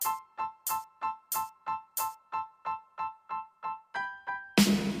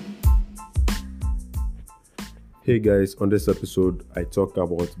Hey guys, on this episode, I talk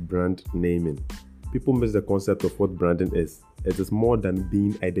about brand naming. People miss the concept of what branding is. It is more than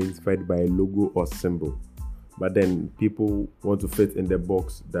being identified by a logo or symbol. But then people want to fit in the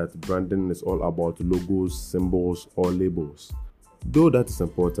box that branding is all about logos, symbols, or labels. Though that is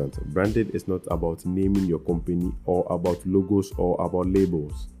important, branding is not about naming your company or about logos or about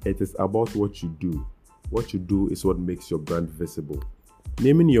labels. It is about what you do. What you do is what makes your brand visible.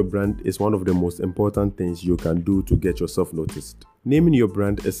 Naming your brand is one of the most important things you can do to get yourself noticed. Naming your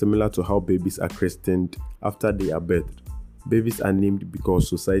brand is similar to how babies are christened after they are birthed. Babies are named because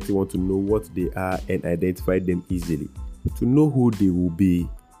society wants to know what they are and identify them easily. To know who they will be,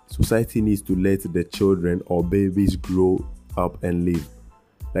 society needs to let the children or babies grow up and live.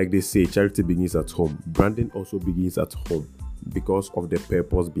 Like they say, charity begins at home. Branding also begins at home because of the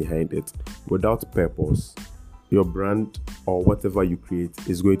purpose behind it. Without purpose, your brand or whatever you create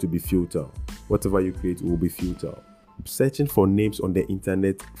is going to be futile. Whatever you create will be futile. Searching for names on the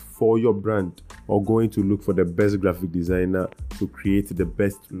internet for your brand or going to look for the best graphic designer to create the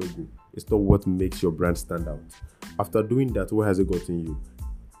best logo is not what makes your brand stand out. After doing that, where has it gotten you?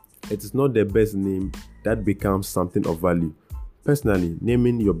 It is not the best name that becomes something of value. Personally,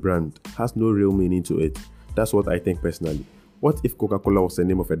 naming your brand has no real meaning to it. That's what I think personally. What if Coca-Cola was the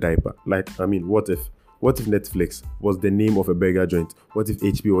name of a diaper? What if Netflix was the name of a burger joint? What if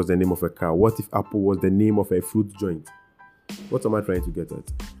HP was the name of a car? What if Apple was the name of a fruit joint? What am I trying to get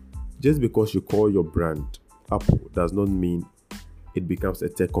at? Just because you call your brand Apple does not mean it becomes a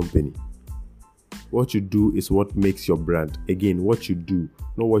tech company. What you do is what makes your brand. Again, what you do,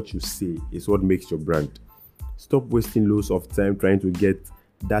 not what you say, is what makes your brand. Stop wasting loads of time trying to get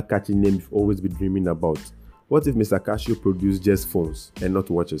that catchy name you've always been dreaming about. What if Mr. Casio produced just phones and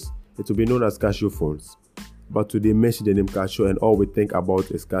not watches? It will be known as Casio phones. But today mention the name Casio and all we think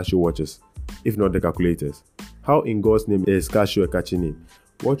about is Casio watches, if not the calculators. How in God's name is Casio a catchy name?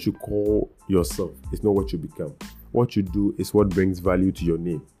 What you call yourself is not what you become. What you do is what brings value to your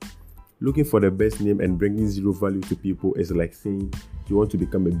name. Looking for the best name and bringing zero value to people is like saying you want to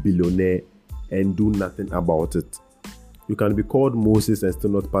become a billionaire and do nothing about it. You can be called Moses and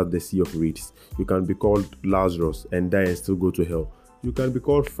still not pass the sea of reeds. You can be called Lazarus and die and still go to hell. You can be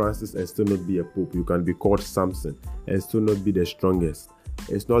called Francis and still not be a pope. You can be called Samson and still not be the strongest.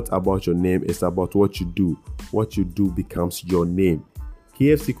 It's not about your name, it's about what you do. What you do becomes your name.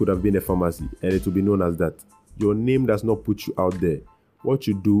 KFC could have been a pharmacy and it will be known as that. Your name does not put you out there. What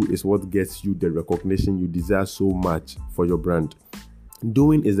you do is what gets you the recognition you desire so much for your brand.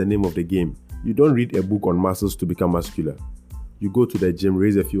 Doing is the name of the game. You don't read a book on muscles to become muscular. You go to the gym,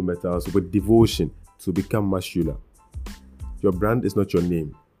 raise a few metals with devotion to become muscular. Your brand is not your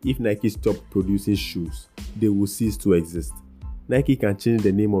name. If Nike stopped producing shoes, they will cease to exist. Nike can change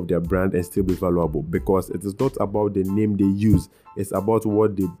the name of their brand and still be valuable because it is not about the name they use, it's about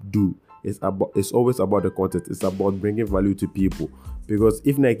what they do. It's always about the content. It's about bringing value to people. Because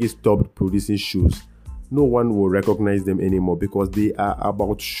if Nike stopped producing shoes, no one will recognize them anymore because they are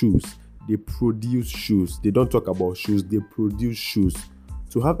about shoes. They produce shoes. They don't talk about shoes, they produce shoes.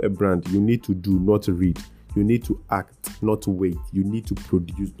 To have a brand, you need to do, not read. You need to act, not wait. You need to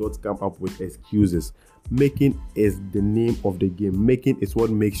produce, not come up with excuses. Making is the name of the game. Making is what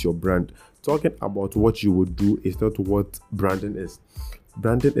makes your brand. Talking about what you would do is not what branding is.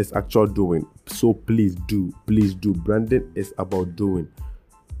 Branding is actual doing. So please do. Branding is about doing.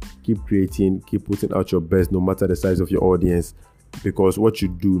 Keep creating, keep putting out your best no matter the size of your audience. Because what you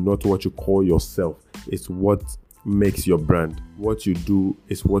do, not what you call yourself, is what makes your brand. What you do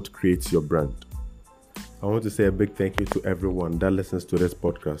is what creates your brand. I want to say a big thank you to everyone that listens to this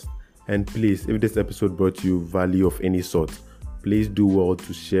podcast. And please, if this episode brought you value of any sort, please do well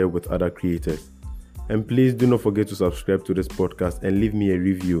to share with other creators. And please do not forget to subscribe to this podcast and leave me a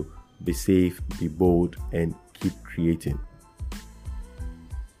review. Be safe, be bold, and keep creating.